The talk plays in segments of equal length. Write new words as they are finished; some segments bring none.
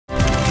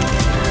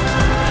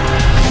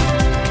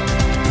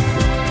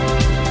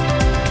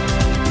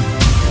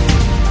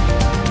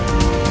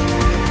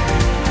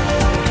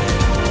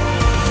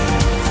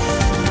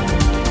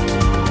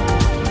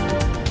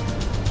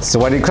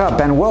Sawadee krap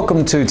and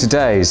welcome to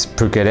today's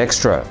Phuket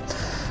Extra.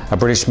 A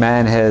British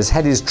man has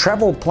had his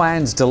travel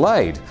plans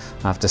delayed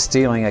after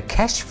stealing a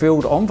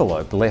cash-filled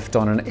envelope left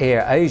on an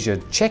Air Asia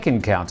check-in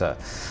counter.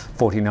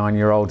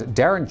 49-year-old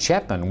Darren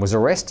Chapman was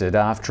arrested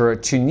after a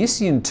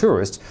Tunisian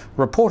tourist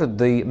reported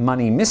the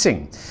money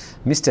missing.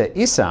 Mr.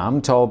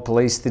 Issam told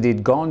police that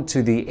he'd gone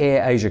to the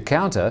Air Asia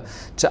counter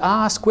to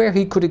ask where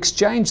he could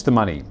exchange the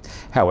money.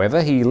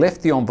 However, he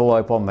left the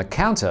envelope on the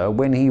counter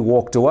when he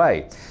walked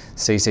away.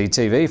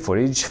 CCTV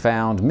footage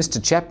found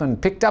Mr. Chapman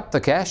picked up the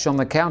cash on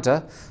the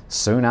counter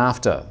soon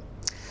after.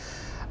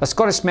 A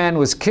Scottish man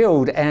was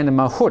killed and a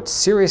mahout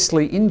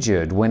seriously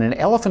injured when an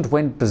elephant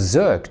went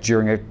berserk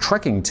during a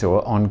trekking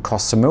tour on Koh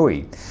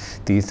Samui.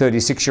 The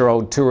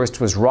 36-year-old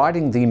tourist was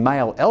riding the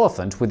male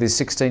elephant with his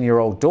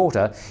 16-year-old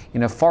daughter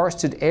in a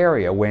forested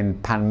area when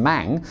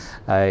Panmang,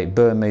 a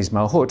Burmese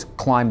mahout,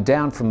 climbed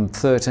down from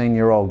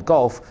 13-year-old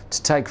Golf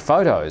to take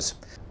photos.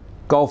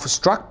 Golf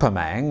struck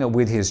Panmang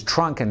with his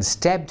trunk and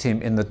stabbed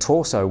him in the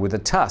torso with a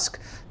tusk.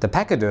 The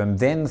pachyderm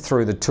then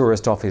threw the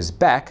tourist off his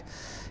back.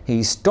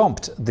 He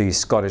stomped the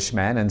Scottish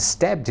man and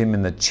stabbed him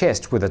in the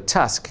chest with a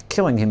tusk,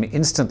 killing him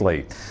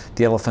instantly.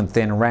 The elephant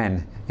then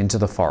ran into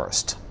the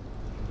forest.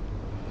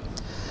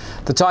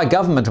 The Thai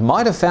government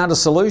might have found a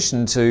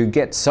solution to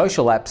get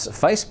social apps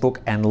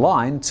Facebook and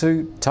Line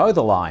to toe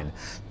the line.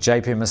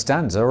 JP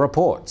Mastanza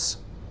reports.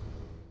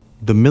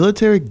 The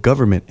military,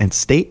 government, and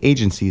state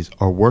agencies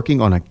are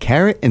working on a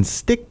carrot and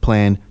stick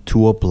plan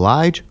to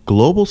oblige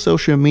global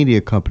social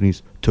media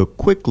companies to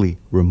quickly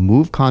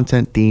remove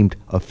content deemed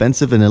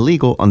offensive and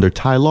illegal under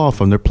Thai law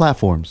from their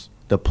platforms.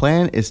 The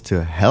plan is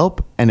to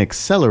help and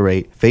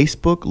accelerate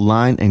Facebook,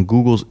 Line, and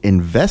Google's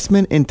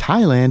investment in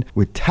Thailand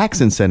with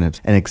tax incentives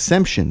and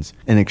exemptions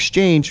in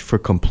exchange for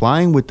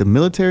complying with the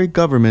military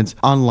government's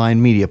online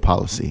media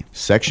policy.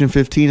 Section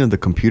 15 of the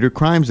Computer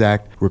Crimes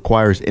Act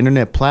requires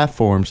internet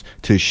platforms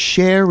to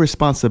share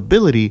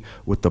responsibility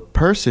with the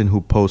person who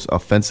posts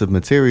offensive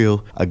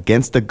material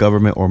against the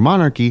government or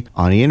monarchy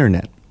on the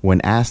internet. When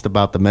asked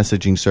about the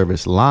messaging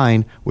service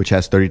Line, which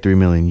has 33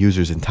 million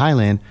users in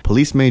Thailand,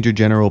 Police Major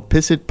General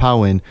Pisit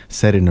Pawin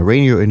said in a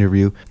radio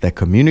interview that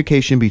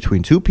communication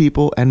between two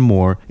people and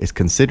more is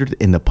considered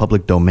in the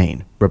public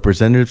domain.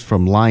 Representatives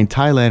from Line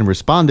Thailand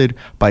responded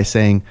by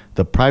saying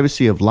the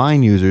privacy of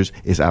Line users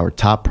is our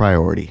top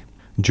priority.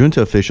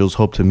 Junta officials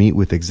hope to meet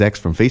with execs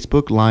from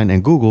Facebook, Line,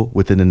 and Google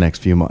within the next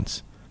few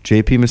months.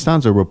 JP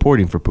Mastanza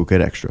reporting for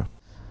Phuket Extra.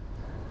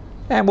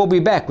 And we'll be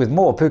back with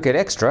more Phuket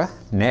Extra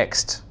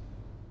next.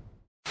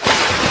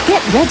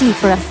 Get ready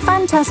for a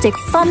fantastic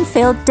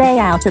fun-filled day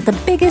out at the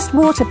biggest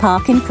water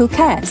park in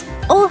Phuket.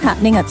 All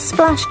happening at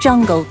Splash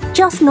Jungle,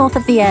 just north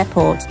of the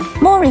airport.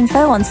 More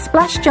info on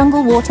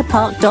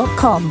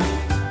splashjunglewaterpark.com.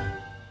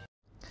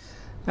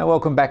 Now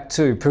welcome back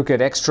to Phuket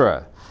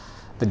Extra.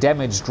 The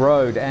damaged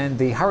road and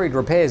the hurried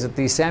repairs at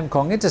the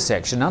Samkong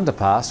intersection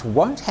underpass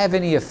won't have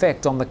any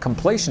effect on the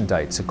completion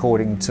dates,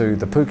 according to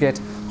the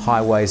Phuket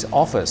Highways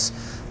Office.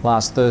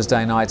 Last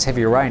Thursday night's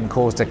heavy rain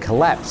caused a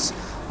collapse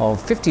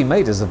of 50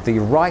 metres of the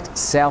right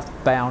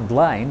southbound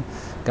lane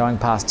going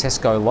past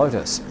Tesco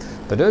Lotus.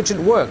 But urgent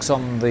works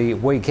on the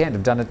weekend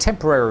have done a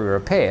temporary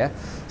repair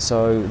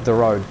so the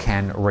road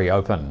can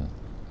reopen.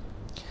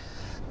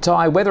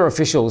 Thai weather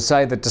officials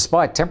say that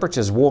despite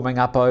temperatures warming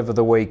up over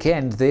the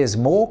weekend, there's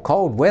more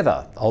cold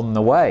weather on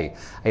the way.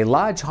 A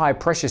large high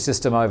pressure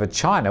system over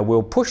China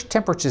will push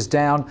temperatures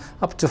down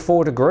up to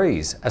 4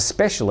 degrees,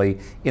 especially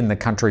in the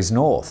country's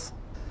north.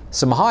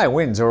 Some higher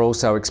winds are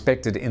also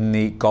expected in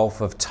the Gulf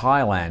of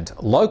Thailand.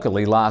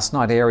 Locally last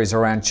night, areas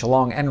around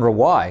Chalong and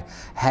Rawai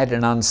had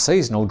an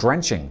unseasonal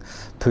drenching.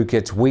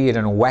 Phuket's weird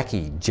and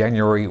wacky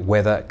January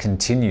weather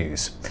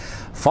continues.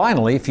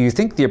 Finally, if you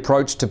think the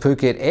approach to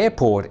Phuket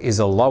Airport is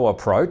a low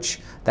approach,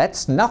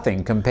 that's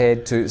nothing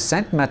compared to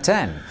Saint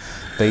Martin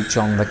Beach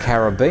on the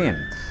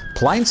Caribbean.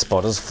 Plane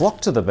spotters flock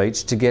to the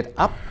beach to get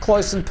up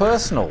close and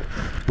personal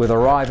with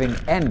arriving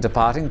and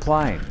departing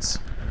planes.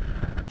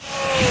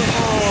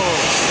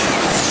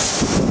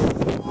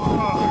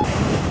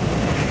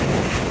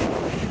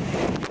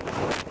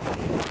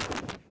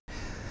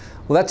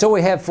 Well, that's all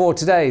we have for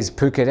today's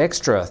Phuket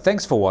Extra.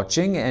 Thanks for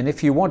watching, and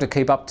if you want to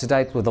keep up to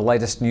date with the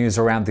latest news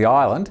around the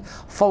island,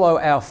 follow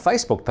our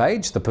Facebook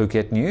page, The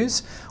Phuket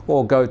News,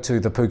 or go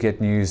to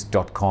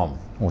thephuket.news.com.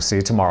 We'll see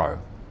you tomorrow.